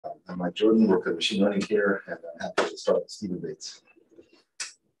I'm Mike Jordan, work with machine learning here, and I'm happy to start with Stephen Bates.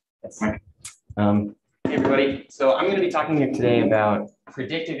 That's fine. Hey everybody. So I'm going to be talking here today about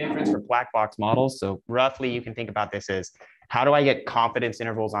predictive inference for black box models. So roughly you can think about this as how do I get confidence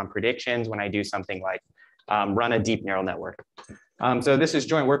intervals on predictions when I do something like run a deep neural network. So this is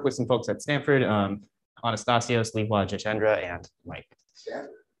joint work with some folks at Stanford, Anastasios, Lewa, Jachendra, and Mike.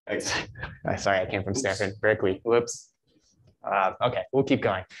 Stanford. Sorry, I came from Stanford, Berkeley. Whoops. Okay, we'll keep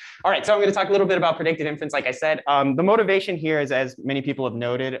going. All right, so I'm going to talk a little bit about predictive inference. Like I said, the motivation here is, as many people have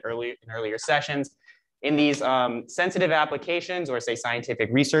noted in earlier sessions, in these sensitive applications or say scientific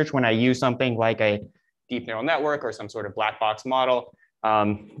research, when I use something like a deep neural network or some sort of black box model,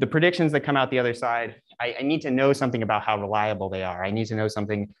 the predictions that come out the other side, I need to know something about how reliable they are. I need to know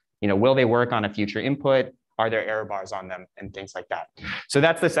something, will they work on a future input? Are there error bars on them and things like that? So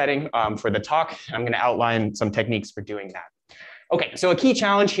that's the setting for the talk. I'm going to outline some techniques for doing that. Okay, so a key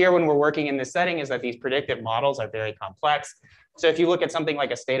challenge here when we're working in this setting is that these predictive models are very complex. So if you look at something like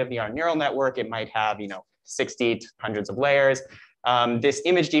a state-of-the-art neural network, it might have 60 to hundreds of layers. This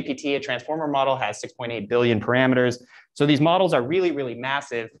image GPT, a transformer model, has 6.8 billion parameters. So these models are really, really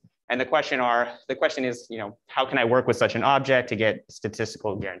massive. And the question is, how can I work with such an object to get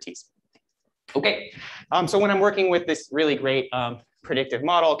statistical guarantees? Okay, so when I'm working with this really great predictive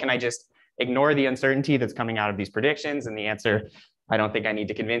model, can I just ignore the uncertainty that's coming out of these predictions? And the answer, I don't think I need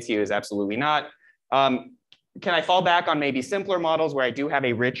to convince you, is absolutely not. Can I fall back on maybe simpler models where I do have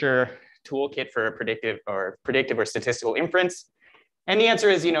a richer toolkit for predictive or statistical inference? And the answer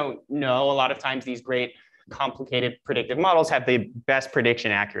is, no. A lot of times these great complicated predictive models have the best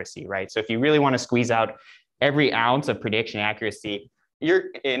prediction accuracy, right? So if you really want to squeeze out every ounce of prediction accuracy,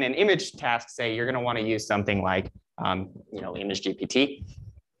 you're in an image task, say, you're going to want to use something like, image GPT.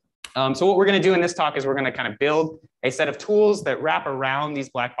 So what we're going to do in this talk is we're going to kind of build a set of tools that wrap around these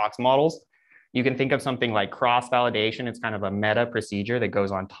black box models. You can think of something like cross-validation. It's kind of a meta procedure that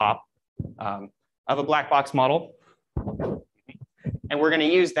goes on top of a black box model. And we're going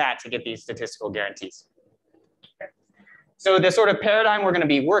to use that to get these statistical guarantees. Okay. So the sort of paradigm we're going to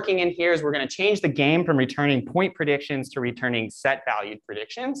be working in here is we're going to change the game from returning point predictions to returning set-valued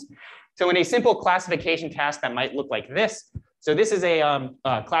predictions. So in a simple classification task that might look like this. So this is a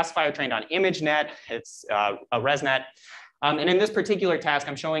classifier trained on ImageNet. It's a ResNet. And in this particular task,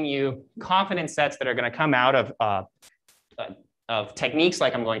 I'm showing you confidence sets that are going to come out of techniques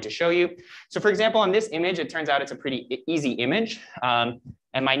like I'm going to show you. So for example, on this image, it turns out it's a pretty easy image. And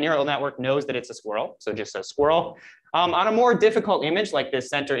my neural network knows that it's a squirrel. So just a squirrel. On a more difficult image like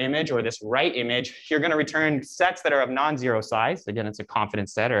this center image or this right image, you're going to return sets that are of non-zero size. Again, it's a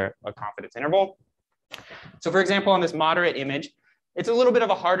confidence set or a confidence interval. So for example, on this moderate image, it's a little bit of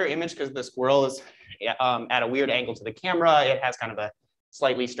a harder image because the squirrel is at a weird angle to the camera. It has kind of a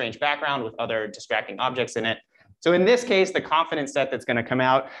slightly strange background with other distracting objects in it. So in this case, the confidence set that's going to come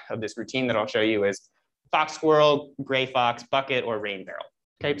out of this routine that I'll show you is fox squirrel, gray fox, bucket, or rain barrel.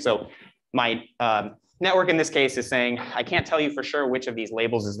 Okay, so my network in this case is saying, I can't tell you for sure which of these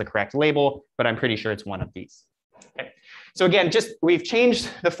labels is the correct label, but I'm pretty sure it's one of these. Okay. So again, we've changed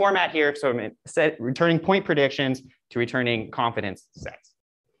the format here. So I'm returning point predictions to returning confidence sets.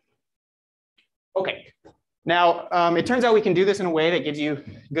 Okay. Now, it turns out we can do this in a way that gives you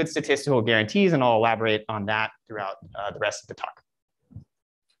good statistical guarantees, and I'll elaborate on that throughout the rest of the talk.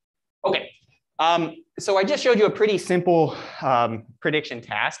 Okay. So I just showed you a pretty simple prediction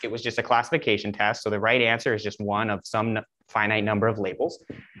task. It was just a classification task. So the right answer is just one of some finite number of labels.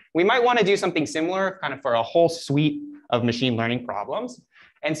 We might want to do something similar kind of for a whole suite of machine learning problems.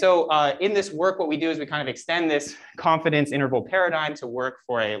 And so in this work, what we do is we kind of extend this confidence interval paradigm to work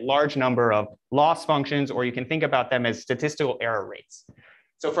for a large number of loss functions, or you can think about them as statistical error rates.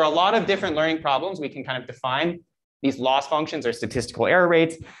 So for a lot of different learning problems, we can kind of define these loss functions or statistical error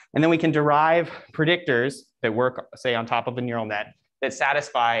rates, and then we can derive predictors that work, say, on top of a neural net that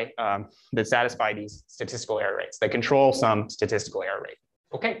satisfy these statistical error rates, that control some statistical error rate.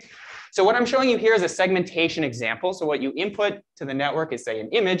 Okay, so what I'm showing you here is a segmentation example. So what you input to the network is, say, an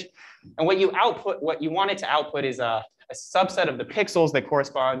image, and what you want it to output is a subset of the pixels that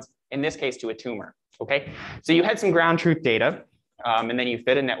corresponds, in this case, to a tumor. Okay, so you had some ground truth data, and then you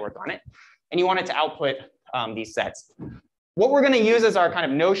fit a network on it, and you want it to output these sets. What we're going to use as our kind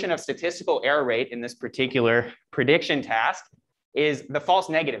of notion of statistical error rate in this particular prediction task is the false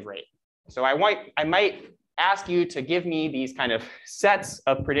negative rate. So I might ask you to give me these kind of sets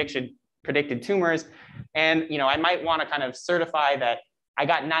of predicted tumors, and I might want to kind of certify that I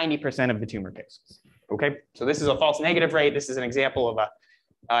got 90% of the tumor pixels. Okay, so this is a false negative rate. This is an example of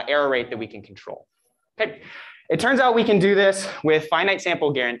a error rate that we can control. Okay, It turns out we can do this with finite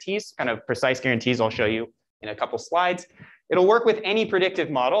sample guarantees, kind of precise guarantees I'll show you in a couple slides. It'll work with any predictive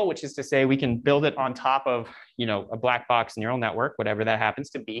model, which is to say we can build it on top of, a black box neural network, whatever that happens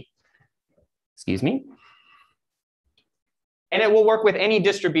to be. Excuse me. And it will work with any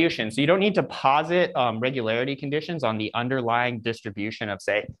distribution. So you don't need to posit regularity conditions on the underlying distribution of,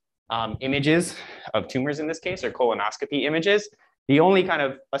 say, images of tumors in this case, or colonoscopy images. The only kind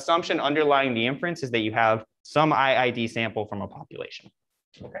of assumption underlying the inference is that you have some IID sample from a population.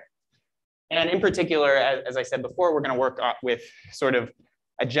 Okay. And in particular, as I said before, we're going to work with sort of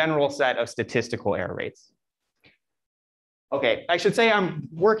a general set of statistical error rates. Okay, I should say I'm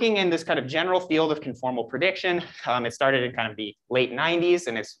working in this kind of general field of conformal prediction. It started in kind of the late 90s,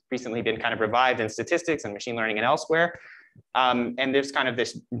 and it's recently been kind of revived in statistics and machine learning and elsewhere. And there's kind of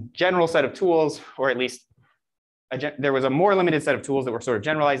this general set of tools, or at least there was a more limited set of tools that we're sort of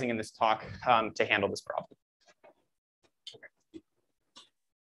generalizing in this talk to handle this problem.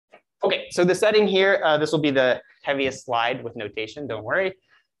 Okay, so the setting here, this will be the heaviest slide with notation, don't worry.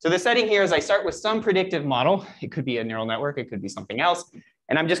 So the setting here is I start with some predictive model. It could be a neural network, it could be something else.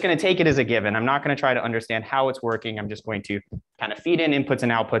 And I'm just going to take it as a given. I'm not going to try to understand how it's working. I'm just going to kind of feed in inputs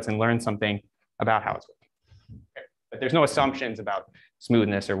and outputs and learn something about how it's working. Okay. But there's no assumptions about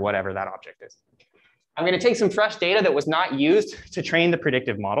smoothness or whatever that object is. I'm going to take some fresh data that was not used to train the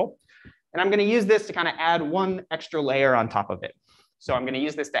predictive model. And I'm going to use this to kind of add one extra layer on top of it. So I'm going to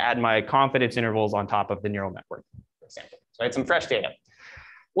use this to add my confidence intervals on top of the neural network, for example. So I had some fresh data.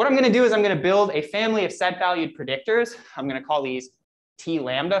 What I'm going to do is I'm going to build a family of set valued predictors. I'm going to call these T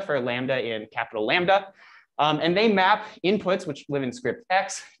lambda for lambda in capital lambda. And they map inputs, which live in script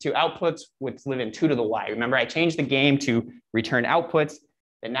X, to outputs, which live in 2 to the Y. Remember, I changed the game to return outputs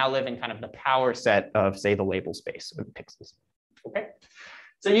that now live in kind of the power set of, say, the label space or the pixels. Okay.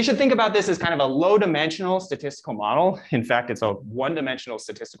 So you should think about this as kind of a low-dimensional statistical model. In fact, it's a one-dimensional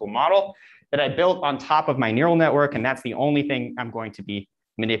statistical model that I built on top of my neural network, and that's the only thing I'm going to be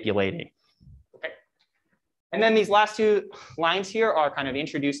manipulating. Okay. And then these last 2 lines here are kind of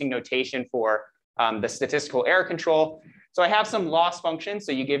introducing notation for the statistical error control. So I have some loss functions.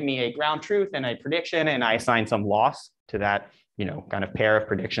 So you give me a ground truth and a prediction, and I assign some loss to that, kind of pair of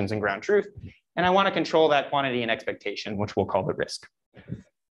predictions and ground truth. And I want to control that quantity and expectation, which we'll call the risk.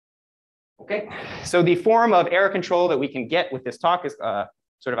 Okay, so the form of error control that we can get with this talk is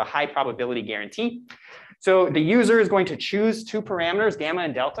sort of a high probability guarantee. So the user is going to choose 2 parameters, gamma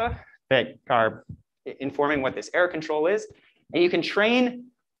and delta, that are informing what this error control is. And you can train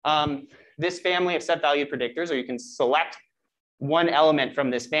this family of set value predictors, or you can select one element from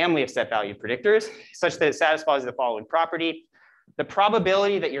this family of set value predictors such that it satisfies the following property. The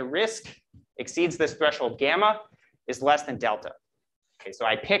probability that your risk exceeds this threshold gamma is less than delta. Okay, so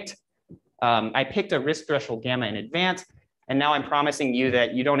I picked a risk threshold gamma in advance, and now I'm promising you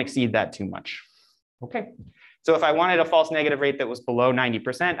that you don't exceed that too much. Okay, so if I wanted a false negative rate that was below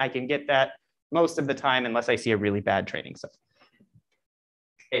 90%, I can get that most of the time unless I see a really bad training set.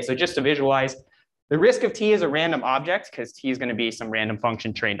 Okay, so just to visualize, the risk of T is a random object because T is going to be some random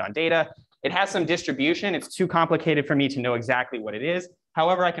function trained on data. It has some distribution. It's too complicated for me to know exactly what it is.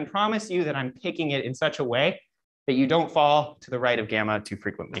 However, I can promise you that I'm picking it in such a way that you don't fall to the right of gamma too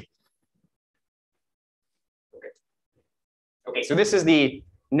frequently. Okay, so this is the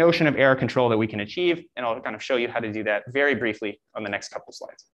notion of error control that we can achieve, and I'll kind of show you how to do that very briefly on the next couple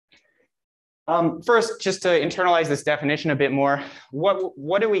slides. First, just to internalize this definition a bit more,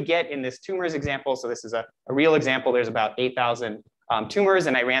 what do we get in this tumors example? So this is a real example. There's about 8,000 tumors,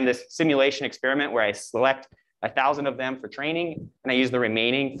 and I ran this simulation experiment where I select 1,000 of them for training, and I use the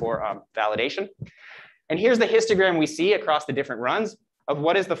remaining for validation. And here's the histogram we see across the different runs of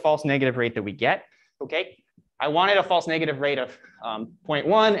what is the false negative rate that we get. Okay, I wanted a false negative rate of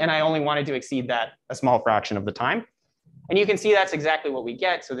 0.1, and I only wanted to exceed that a small fraction of the time. And you can see that's exactly what we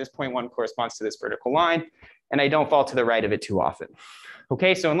get. So this 0.1 corresponds to this vertical line, and I don't fall to the right of it too often.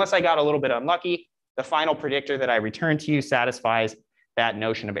 Okay, so unless I got a little bit unlucky, the final predictor that I return to you satisfies that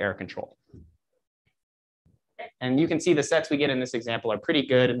notion of error control. And you can see the sets we get in this example are pretty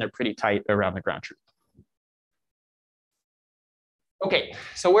good, and they're pretty tight around the ground truth. Okay,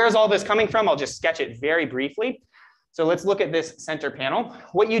 so where is all this coming from? I'll just sketch it very briefly. So let's look at this center panel.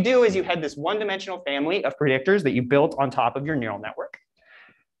 What you do is you had this one-dimensional family of predictors that you built on top of your neural network.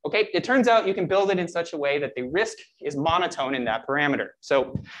 Okay, it turns out you can build it in such a way that the risk is monotone in that parameter.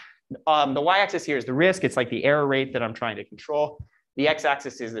 So the y-axis here is the risk. It's like the error rate that I'm trying to control. The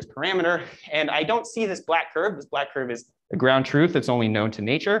x-axis is this parameter. And I don't see this black curve. This black curve is the ground truth that's only known to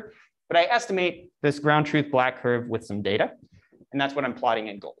nature. But I estimate this ground truth black curve with some data. And that's what I'm plotting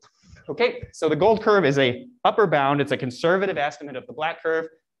in gold. Okay, so the gold curve is a upper bound. It's a conservative estimate of the black curve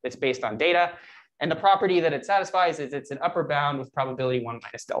that's based on data. And the property that it satisfies is it's an upper bound with probability 1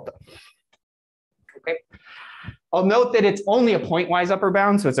 minus delta. Okay. I'll note that it's only a pointwise upper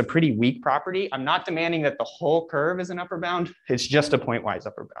bound, so it's a pretty weak property. I'm not demanding that the whole curve is an upper bound. It's just a pointwise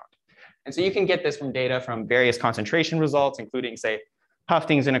upper bound. And so you can get this from data from various concentration results, including, say,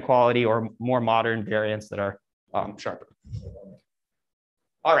 Hufting's inequality or more modern variants that are sharper.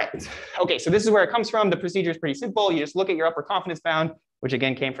 All right. Okay, so this is where it comes from. The procedure is pretty simple. You just look at your upper confidence bound, which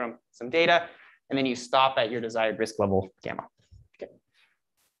again came from some data, and then you stop at your desired risk level gamma.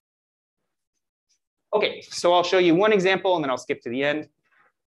 Okay, so I'll show you one example and then I'll skip to the end.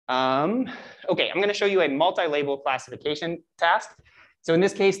 Okay, I'm going to show you a multi-label classification task. So in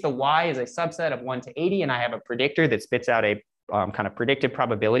this case, the Y is a subset of 1 to 80, and I have a predictor that spits out a kind of predictive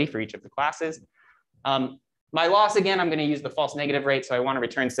probability for each of the classes. My loss, again, I'm going to use the false negative rate, so I want to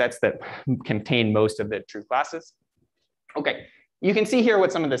return sets that contain most of the true classes. Okay, you can see here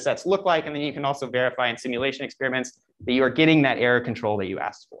what some of the sets look like, and then you can also verify in simulation experiments that you are getting that error control that you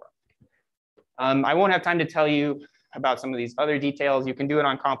asked for. I won't have time to tell you about some of these other details. You can do it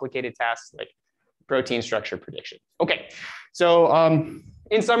on complicated tasks like protein structure prediction. Okay, so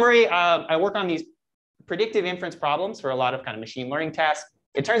in summary, I work on these predictive inference problems for a lot of kind of machine learning tasks.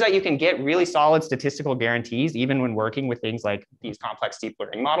 It turns out you can get really solid statistical guarantees even when working with things like these complex deep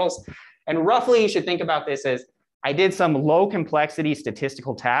learning models. And roughly, you should think about this as I did some low complexity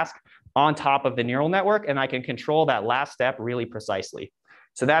statistical task on top of the neural network, and I can control that last step really precisely.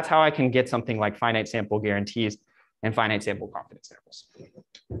 So that's how I can get something like finite sample guarantees and finite sample confidence intervals.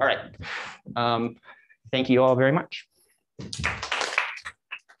 All right. Thank you all very much.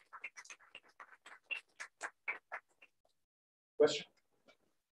 Question?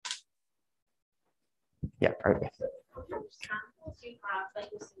 Yeah, perfect. Samples you have,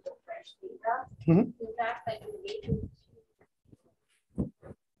 like you see the fresh data, is that like related to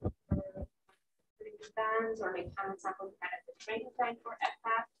bands or like common samples kind of the training time for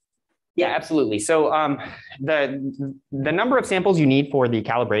FPAT? Yeah, absolutely. So the number of samples you need for the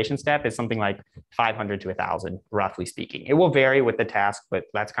calibration step is something like 500 to 1,000, roughly speaking. It will vary with the task, but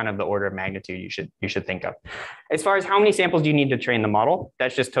that's kind of the order of magnitude you should think of. As far as how many samples do you need to train the model,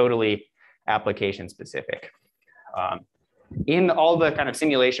 that's just totally application specific. In all the kind of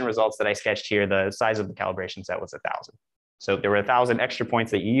simulation results that I sketched here, the size of the calibration set was 1,000. So there were 1,000 extra points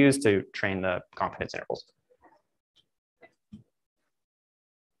that you used to train the confidence intervals.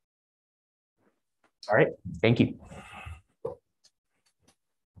 All right, thank you.